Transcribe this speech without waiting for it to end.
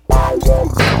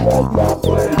Hey,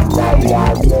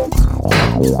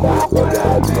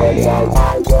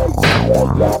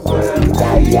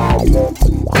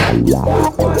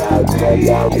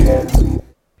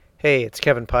 it's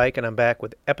Kevin Pike, and I'm back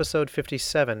with episode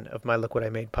 57 of my Look What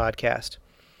I Made podcast.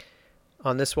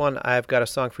 On this one, I've got a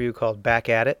song for you called Back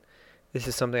at It. This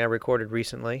is something I recorded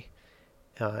recently,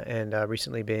 and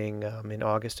recently being in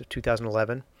August of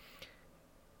 2011.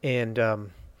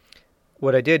 And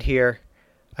what I did here,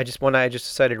 I just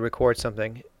decided to record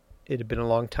something. It had been a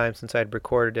long time since I'd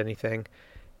recorded anything,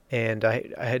 and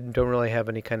I don't really have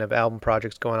any kind of album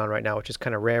projects going on right now, which is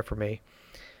kind of rare for me.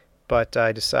 But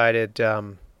I decided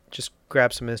just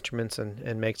grab some instruments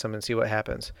and make some and see what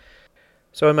happens.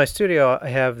 So in my studio, I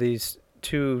have these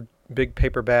two big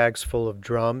paper bags full of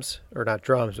drums, or not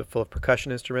drums, but full of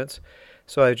percussion instruments.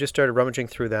 So I just started rummaging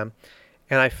through them,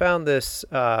 and I found this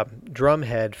drum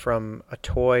head from a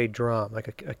toy drum,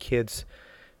 like a kid's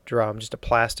drum, just a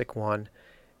plastic one.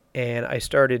 And I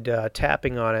started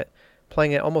tapping on it,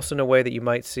 playing it almost in a way that you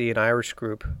might see an Irish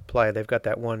group play. They've got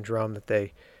that one drum that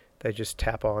they just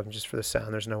tap on just for the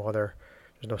sound. There's no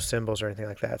cymbals or anything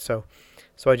like that. So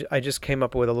I just came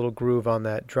up with a little groove on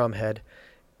that drum head,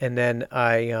 and then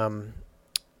I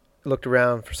looked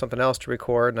around for something else to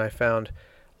record, and I found a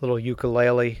little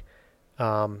ukulele.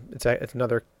 It's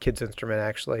another kid's instrument,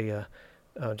 actually,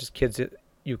 just kid's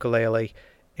ukulele,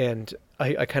 and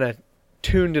I kind of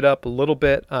tuned it up a little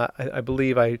bit. I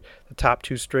believe the top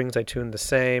two strings I tuned the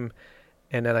same,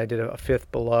 and then I did a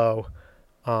fifth below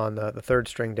on the third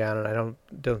string down, and I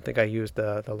don't think I used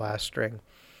the last string.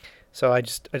 So I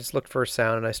just looked for a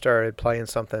sound, and I started playing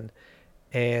something.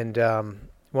 And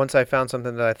once I found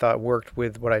something that I thought worked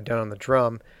with what I'd done on the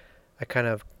drum, I kind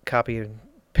of copied and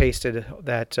pasted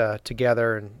that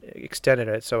together and extended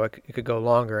it so it could go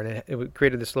longer, and it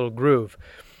created this little groove.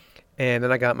 And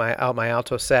then I got my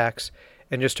alto sax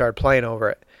and just started playing over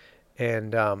it.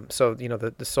 And so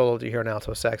the solo that you hear in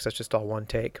alto sax, that's just all one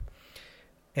take.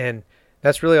 And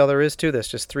that's really all there is to this,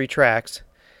 just 3 tracks.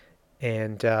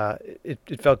 And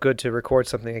it felt good to record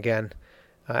something again.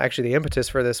 Actually, the impetus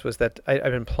for this was that I've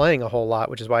been playing a whole lot,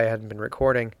 which is why I hadn't been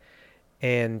recording.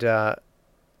 And I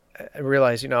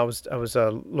realized, I was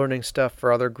learning stuff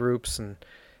for other groups and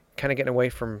kind of getting away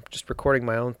from just recording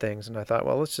my own things. And I thought,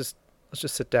 well, let's just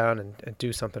sit down and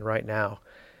do something right now.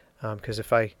 Because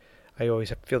if I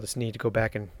always feel this need to go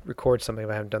back and record something if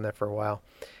I haven't done that for a while.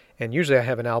 And usually I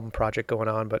have an album project going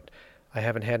on, but I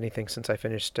haven't had anything since I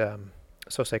finished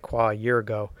So Say Qua a year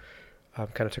ago.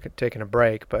 Kind of taking a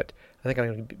break, but I think I'm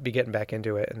going to be getting back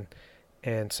into it,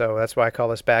 and so that's why I call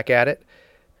this Back at It.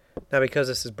 Now, because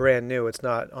this is brand new, it's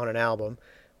not on an album,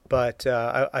 but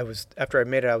I was, after I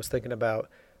made it, I was thinking about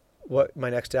what my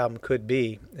next album could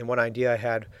be, and one idea I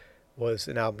had was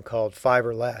an album called 5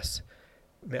 or Less,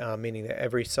 meaning that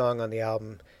every song on the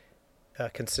album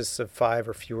consists of 5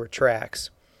 or fewer tracks.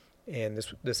 And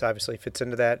this obviously fits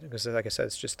into that because, like I said,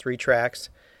 it's just 3 tracks.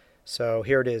 So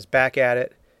here it is, Back at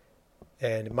It,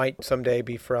 and it might someday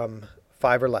be from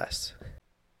 5 or Less.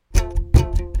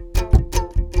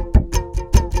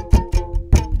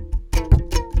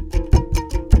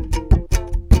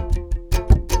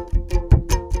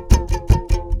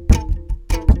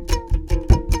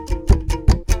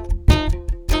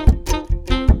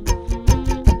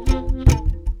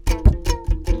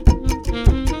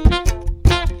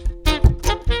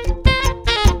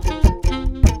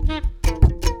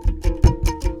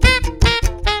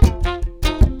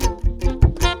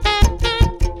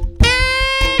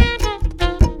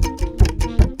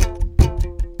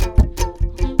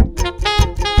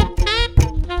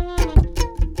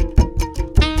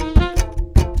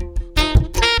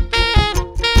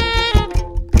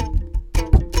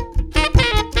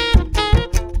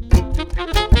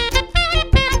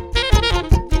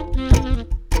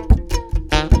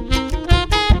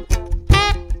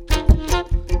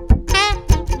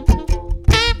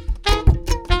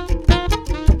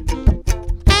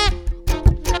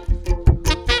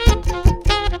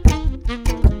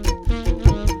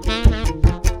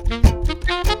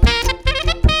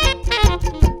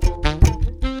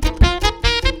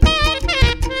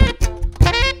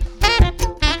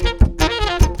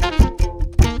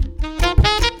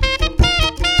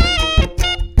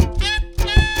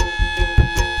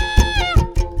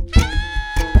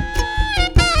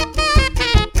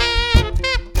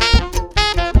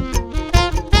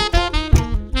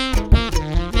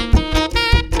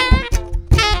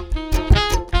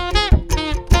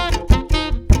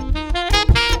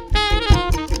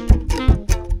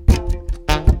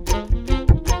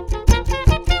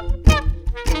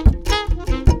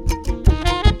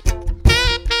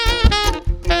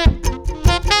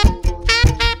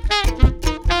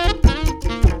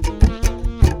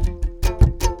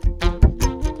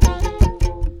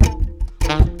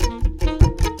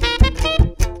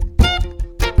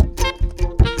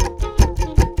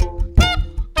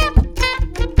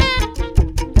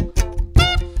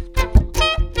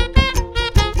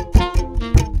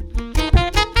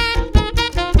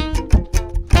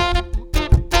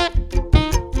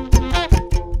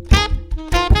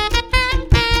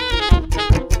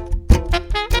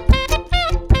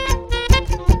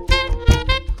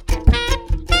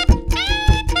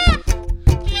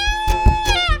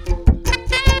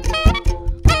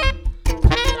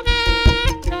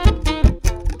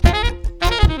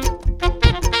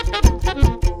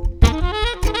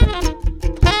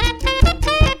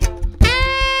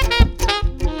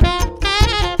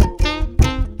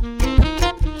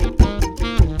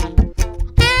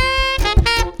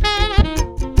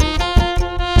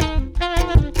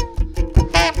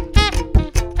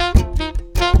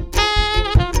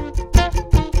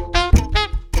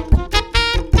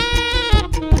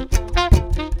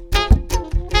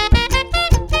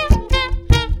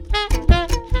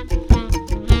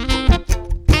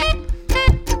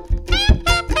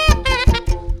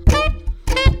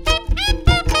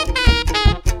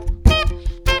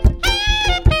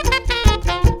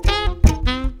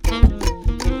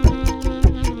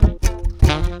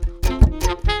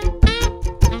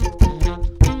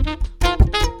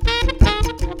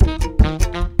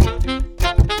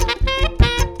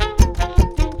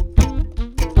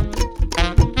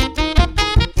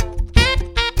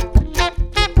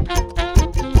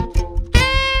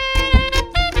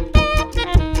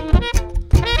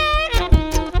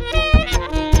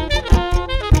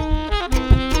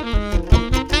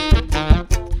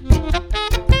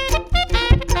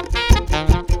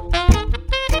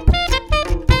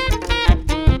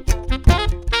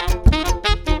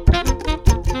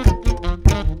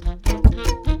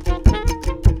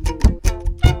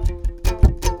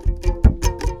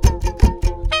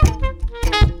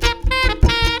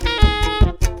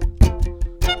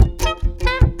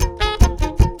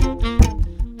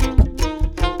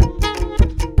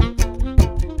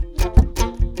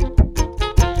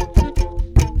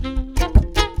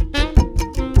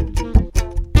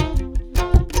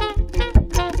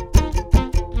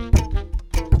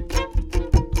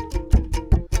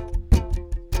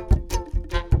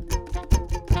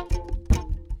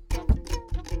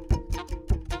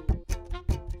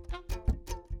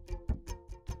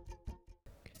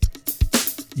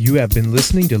 You have been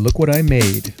listening to Look What I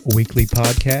Made, a weekly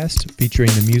podcast featuring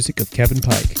the music of Kevin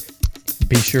Pike.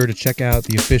 Be sure to check out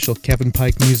the official Kevin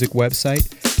Pike Music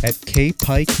website at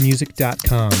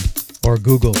kpikemusic.com or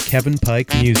Google Kevin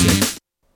Pike Music.